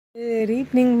Good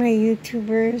evening, my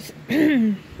YouTubers.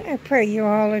 I pray you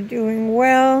all are doing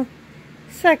well.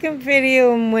 Second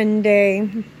video in one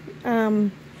day.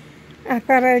 I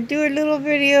thought I'd do a little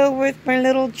video with my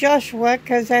little Joshua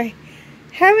because I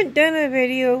haven't done a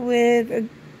video with a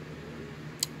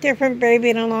different baby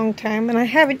in a long time, and I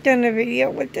haven't done a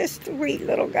video with this sweet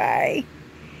little guy.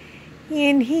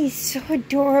 And he's so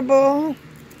adorable.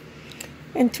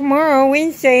 And tomorrow,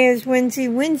 Wednesday, is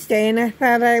Onesie Wednesday, and I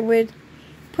thought I would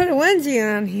put a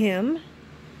onesie on him,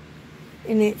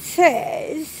 and it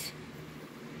says,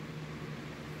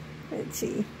 let's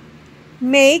see,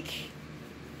 make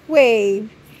wave,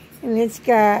 and it's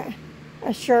got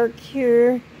a shark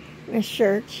here and a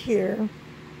shark here,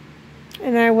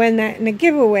 and I won that in a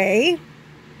giveaway.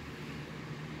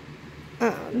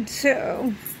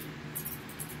 So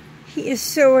he is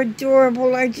so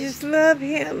adorable. I just love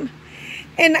him,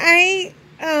 and I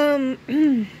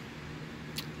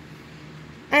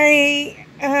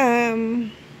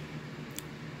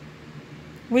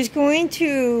was going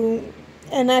to,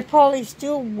 and I probably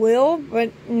still will,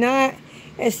 but not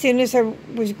as soon as I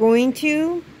was going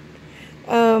to.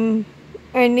 I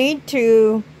need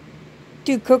to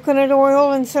do coconut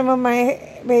oil in some of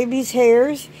my baby's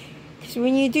hairs, because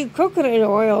when you do coconut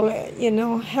oil,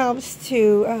 it, helps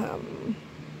to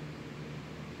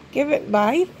give it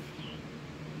life.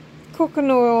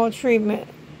 Coconut oil treatment.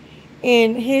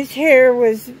 And his hair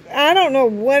was, I don't know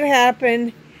what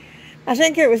happened. I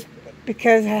think it was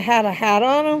because I had a hat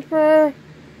on him for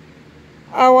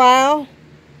a while.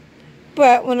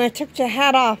 But when I took the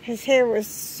hat off, his hair was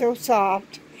so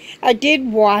soft. I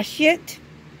did wash it.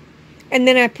 And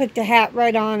then I put the hat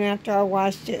right on after I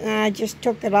washed it. And I just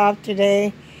took it off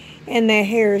today. And the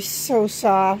hair is so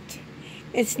soft.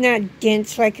 It's not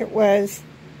dense like it was.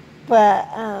 But,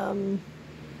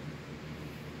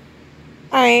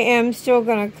 I am still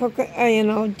going to cook,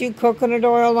 do coconut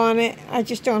oil on it. I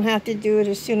just don't have to do it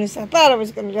as soon as I thought I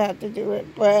was going to have to do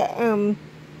it. But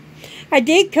I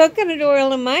did coconut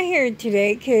oil in my hair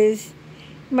today because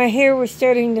my hair was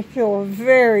starting to feel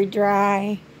very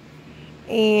dry.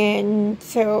 And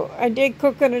so I did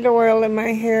coconut oil in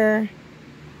my hair.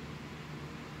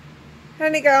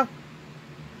 Honey, go.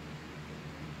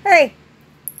 Hey.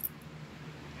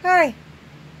 Hi.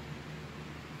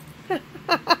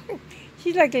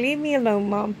 She's like, leave me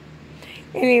alone, Mom.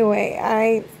 Anyway,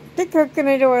 I did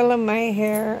coconut oil in my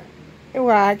hair. Well,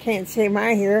 I can't say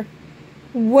my hair.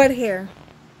 What hair?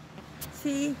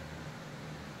 See?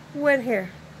 What hair?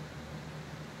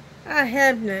 I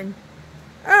have none.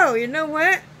 Oh, you know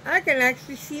what? I can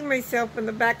actually see myself in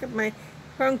the back of my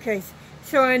phone case.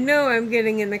 So I know I'm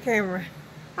getting in the camera.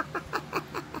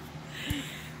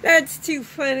 That's too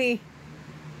funny.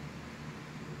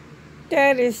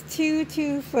 That is too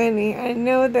funny. I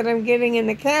know that I'm getting in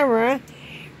the camera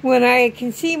when I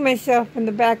can see myself in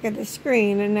the back of the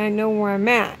screen and I know where I'm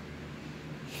at.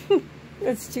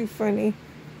 That's too funny.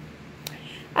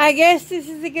 I guess this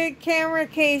is a good camera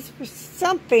case for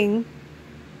something.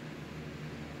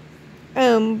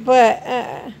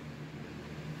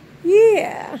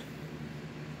 Yeah.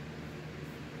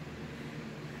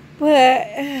 But,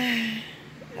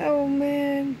 oh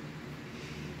man.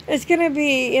 It's going to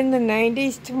be in the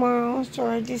 90s tomorrow, so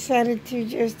I decided to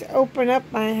just open up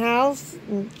my house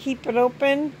and keep it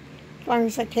open as long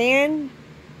as I can.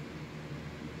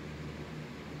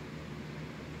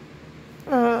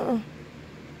 Because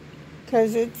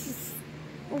it's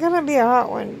going to be a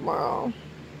hot one tomorrow.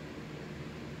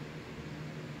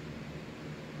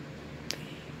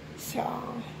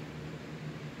 So,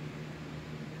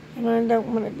 and I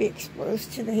don't want to be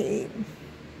exposed to the heat.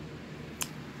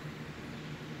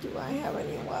 Do I have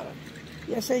any water?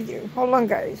 Yes, I do. Hold on,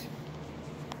 guys.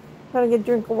 Gotta get a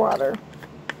drink of water.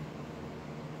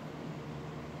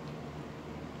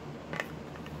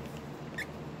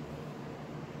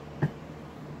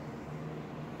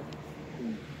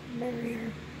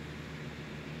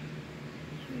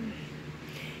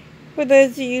 For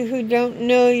those of you who don't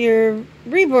know your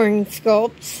Reborn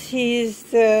sculpts,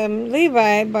 he's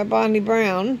Levi by Bonnie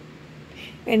Brown,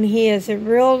 and he is a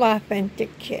real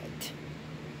authentic kit.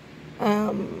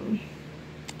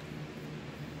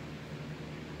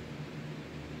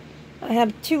 I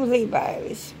have 2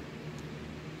 Levi's.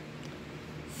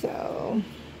 So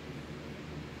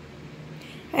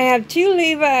I have 2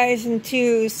 Levi's and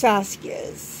 2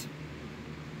 Saskias.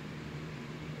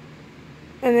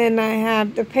 And then I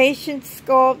have the Patient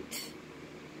Sculpt.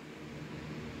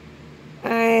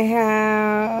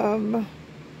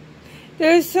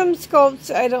 There's some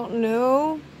sculpts I don't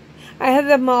know. I have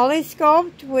the Molly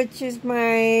Sculpt, which is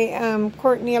my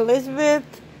Courtney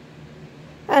Elizabeth.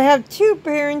 I have 2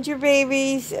 Behringer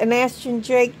babies, an Ashton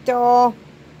Drake doll,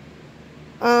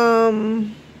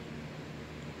 some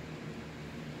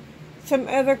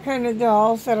other kind of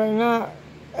dolls that are not,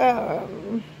 I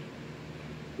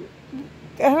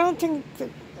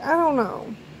don't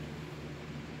know,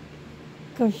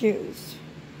 confused.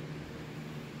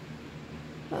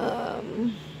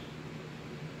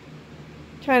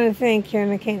 Trying to think here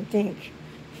and I can't think.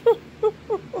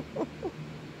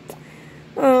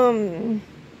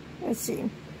 Let's see.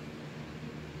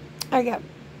 I got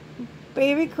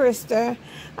baby Krista.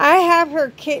 I have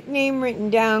her kit name written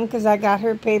down because I got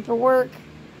her paperwork.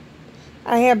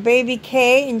 I have baby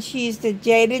Kay, and she's the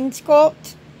Jaden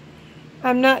sculpt.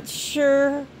 I'm not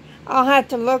sure. I'll have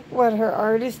to look what her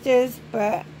artist is,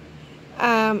 but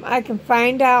I can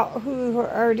find out who her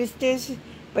artist is.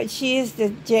 But she is the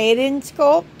Jaden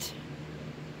sculpt.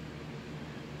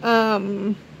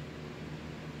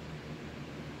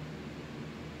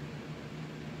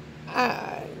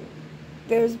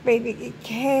 There's baby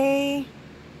Kay.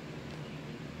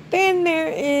 Then there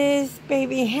is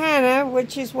baby Hannah,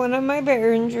 which is one of my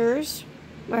Behringers.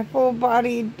 My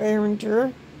full-bodied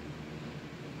Behringer.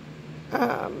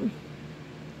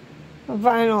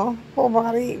 Vinyl,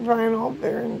 full-body vinyl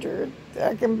Behringer.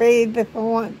 I can bathe if I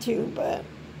want to, but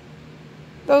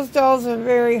those dolls are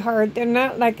very hard. They're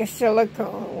not like a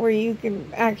silicone where you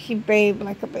can actually bathe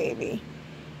like a baby.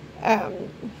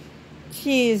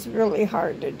 She is really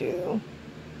hard to do.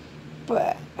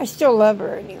 But I still love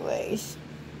her anyways.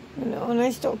 You know, and I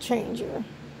still change her.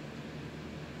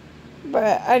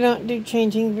 But I don't do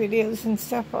changing videos and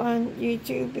stuff on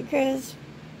YouTube because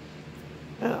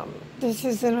this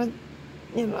isn't a,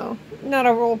 you know, not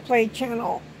a role play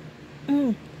channel.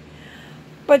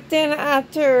 But then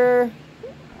after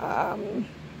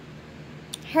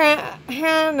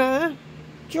Hannah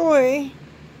Joy,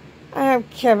 I have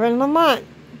Kevin Lamont.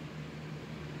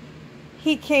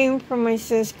 He came from my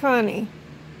sis Connie.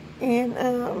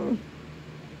 And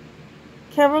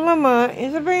Kevin Lamont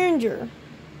is a Behringer.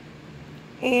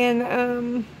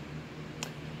 And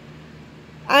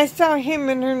I saw him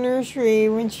in her nursery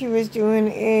when she was doing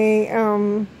a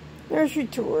nursery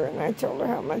tour, and I told her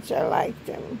how much I liked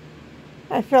him.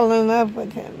 I fell in love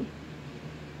with him.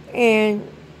 And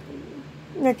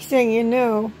next thing you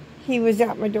know, he was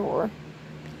at my door.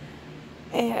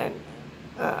 And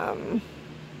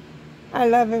I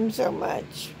love him so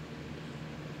much.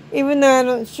 Even though I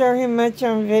don't show him much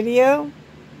on video,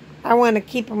 I want to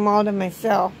keep him all to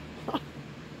myself.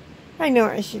 I know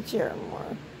I should share him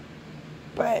more.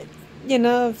 But, you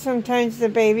know, sometimes the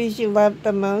babies you love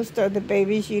the most are the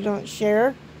babies you don't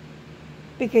share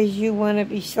because you want to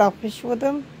be selfish with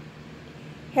them.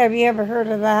 Have you ever heard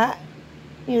of that?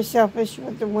 You're selfish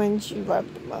with the ones you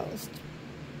love the most.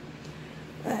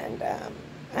 And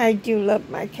I do love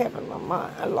my Kevin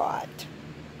Lamont a lot.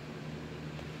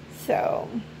 So,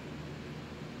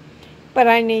 but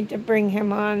I need to bring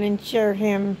him on and share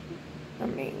him. I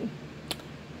mean,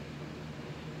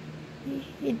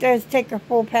 he does take a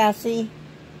full passy.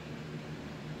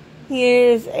 He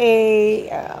is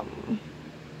a,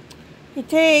 he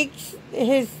takes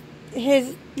his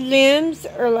limbs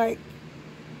are like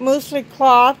mostly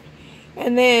cloth,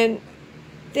 and then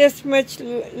this much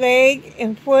leg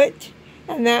and foot,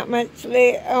 and that much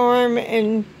arm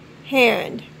and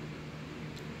hand,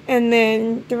 and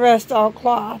then the rest all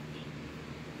cloth.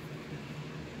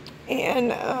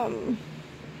 And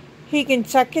he can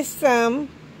suck his thumb,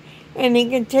 and he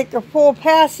can take a full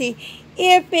passy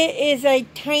if it is a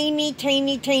tiny,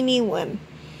 tiny, tiny one.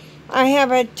 I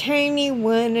have a tiny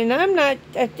one, and I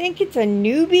think it's a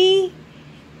newbie.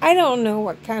 I don't know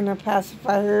what kind of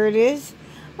pacifier it is.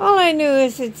 All I know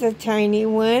is it's a tiny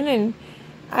one, and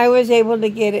I was able to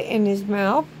get it in his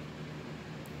mouth.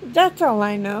 That's all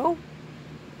I know.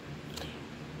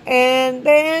 And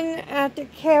then after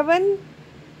Kevin,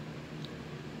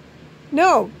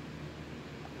 no,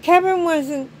 Kevin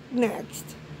wasn't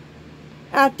next.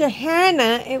 After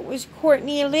Hannah, it was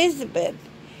Courtney Elizabeth,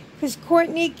 because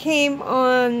Courtney came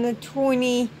on the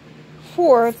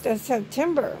 24th of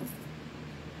September.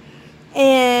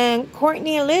 And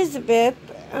Courtney Elizabeth,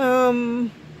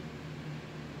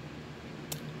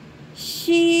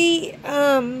 she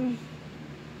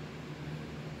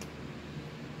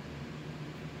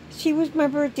was my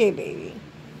birthday baby.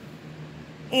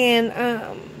 And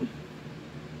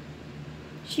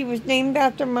she was named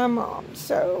after my mom.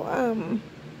 So,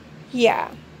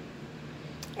 yeah.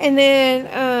 And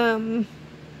then,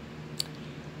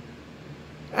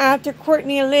 after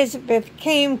Courtney Elizabeth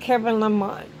came Kevin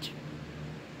Lamont.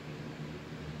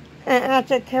 And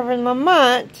after Kevin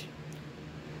Lamont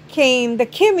came the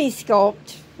Kimmy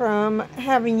sculpt from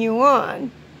having you on.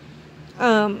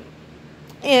 And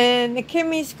the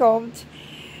Kimmy sculpt,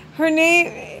 her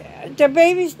name, the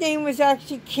baby's name was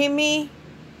actually Kimmy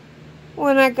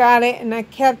when I got it, and I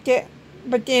kept it,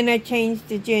 but then I changed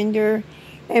the gender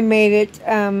and made it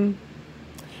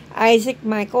Isaac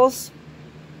Michaels,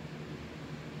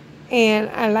 and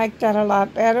I like that a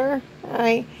lot better.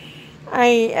 I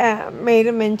made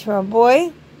him into a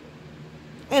boy,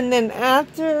 and then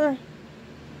after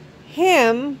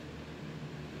him,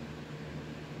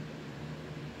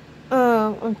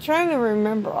 I'm trying to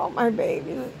remember all my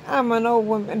babies. I'm an old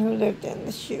woman who lived in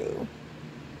the shoe.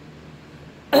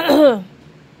 I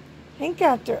think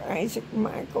after Isaac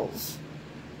Michaels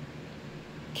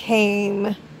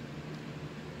came,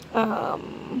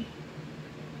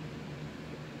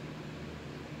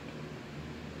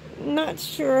 not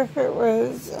sure if it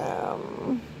was,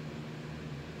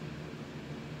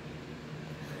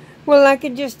 well, I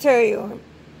could just tell you,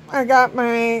 I got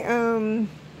my,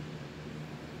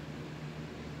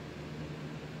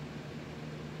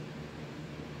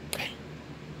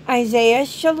 Isaiah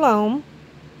Shalom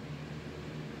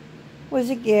was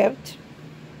a gift.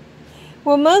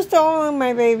 Well, most all of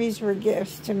my babies were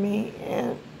gifts to me,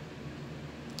 and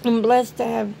I'm blessed to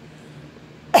have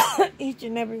each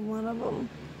and every one of them.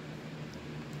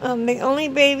 The only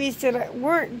babies that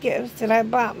weren't gifts that I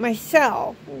bought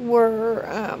myself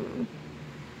were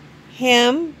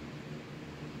him,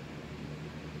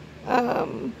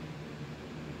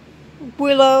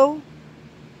 Willow,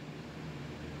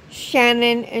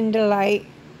 Shannon, and Delight,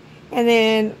 and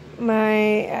then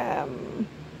my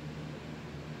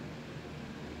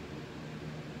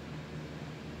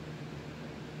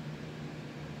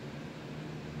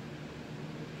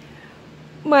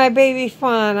my baby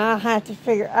Fawn. I have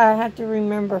to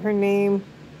remember her name.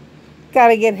 Got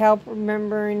to get help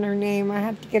remembering her name. I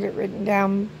have to get it written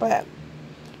down. But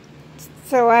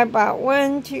so I bought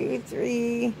 1, 2,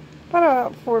 3,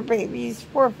 about 4 babies,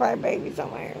 4 or 5 babies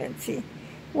on my own. Let's see,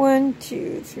 1,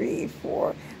 2, 3,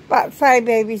 4, about 5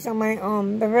 babies on my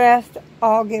own. The rest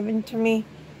all given to me,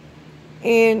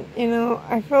 and you know,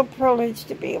 I feel privileged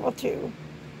to be able to.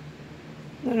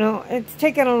 You know, it's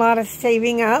taken a lot of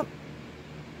saving up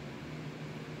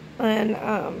and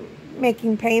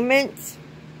making payments,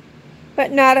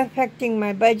 but not affecting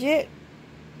my budget.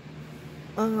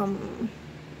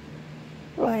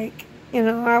 Like, you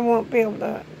know, I won't be able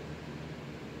to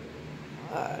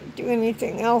do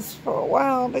anything else for a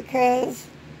while because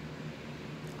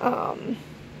I'm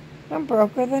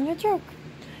broker than a joke.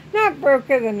 Not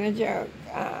broker than a joke,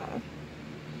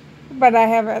 but I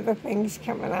have other things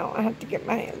coming out. I have to get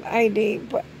my ID,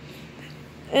 but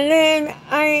and then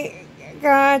I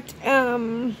got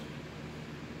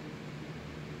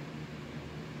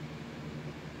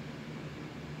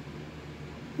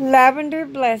Lavender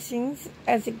Blessings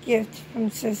as a gift from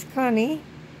Sis Connie.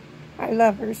 I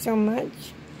love her so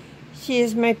much. She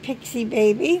is my pixie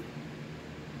baby.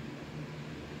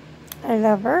 I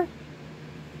love her.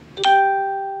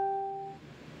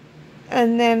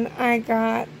 And then I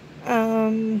got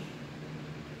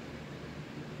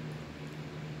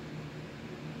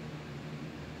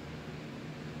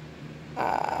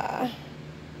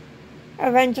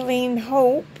Evangeline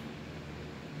Hope,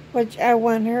 which I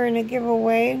won her in a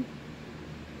giveaway.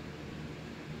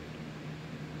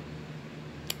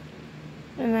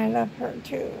 And I love her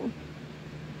too.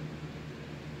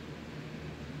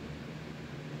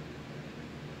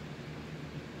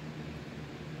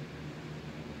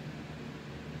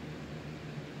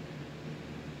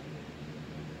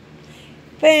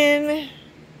 Then,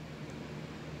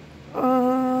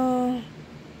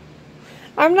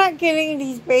 I'm not getting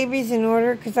these babies in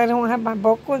order because I don't have my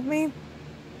book with me.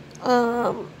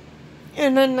 And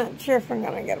I'm not sure if I'm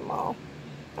going to get them all.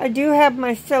 I do have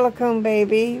my silicone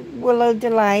baby, Willow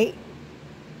Delight.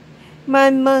 My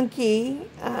monkey,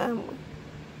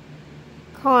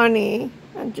 Connie.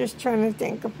 I'm just trying to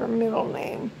think of her middle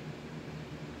name.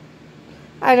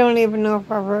 I don't even know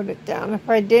if I wrote it down. If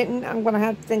I didn't, I'm going to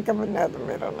have to think of another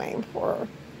middle name for her.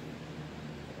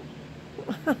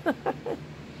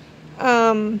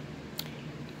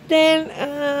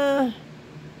 Then,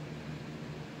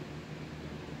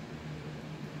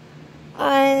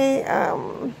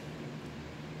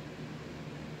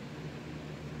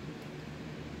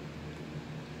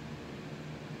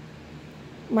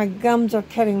 my gums are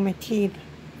cutting my teeth.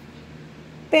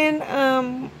 Then,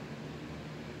 I'm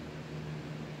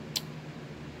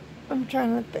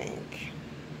trying to think.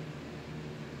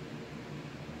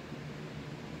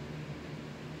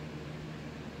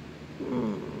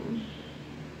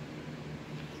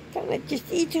 Gonna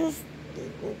just eat those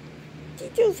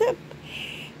up.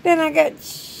 Then I got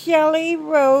Shelly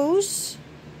Rose.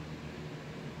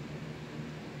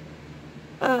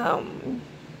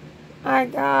 I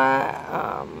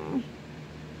got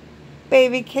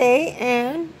Baby K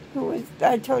Ann, who was,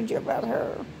 I told you about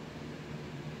her.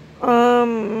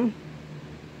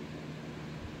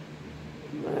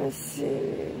 Let's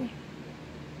see.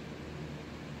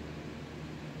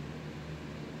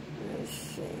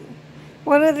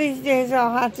 One of these days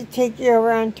I'll have to take you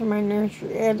around to my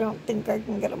nursery. I don't think I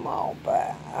can get them all,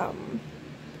 but I'm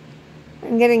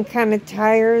getting kind of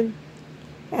tired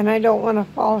and I don't want to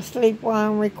fall asleep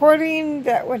while I'm recording.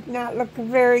 That would not look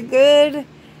very good.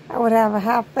 I would have a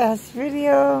half-assed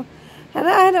video and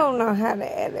I don't know how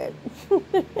to edit. I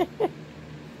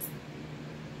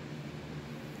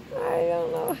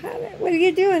don't know how to... What are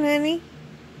you doing, honey?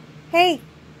 Hey.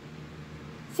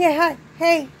 Say hi.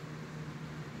 Hey.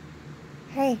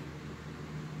 Hey.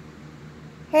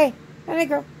 Hey. Honey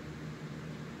girl.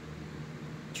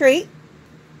 Treat.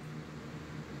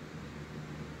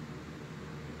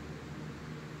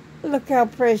 Look how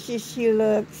precious she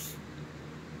looks.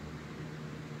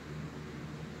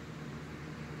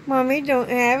 Mommy don't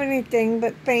have anything,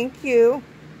 but thank you.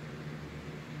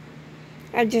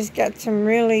 I just got some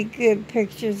really good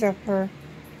pictures of her.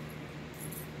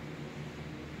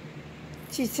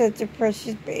 She's such a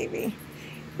precious baby.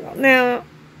 Well, now,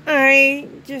 I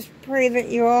just pray that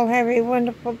you all have a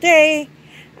wonderful day.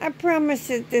 I promise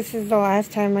that this is the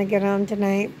last time I get on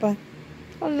tonight, but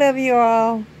I love you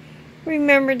all.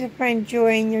 Remember to find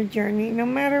joy in your journey, no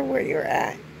matter where you're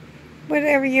at.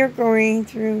 Whatever you're going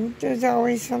through, there's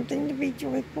always something to be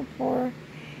joyful for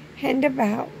and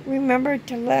about. Remember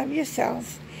to love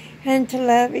yourselves and to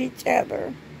love each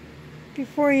other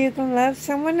before you can love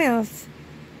someone else.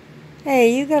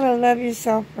 Hey, you gotta love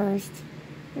yourself first.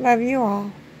 Love you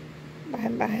all.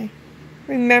 Bye-bye.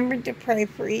 Remember to pray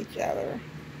for each other.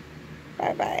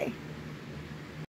 Bye-bye.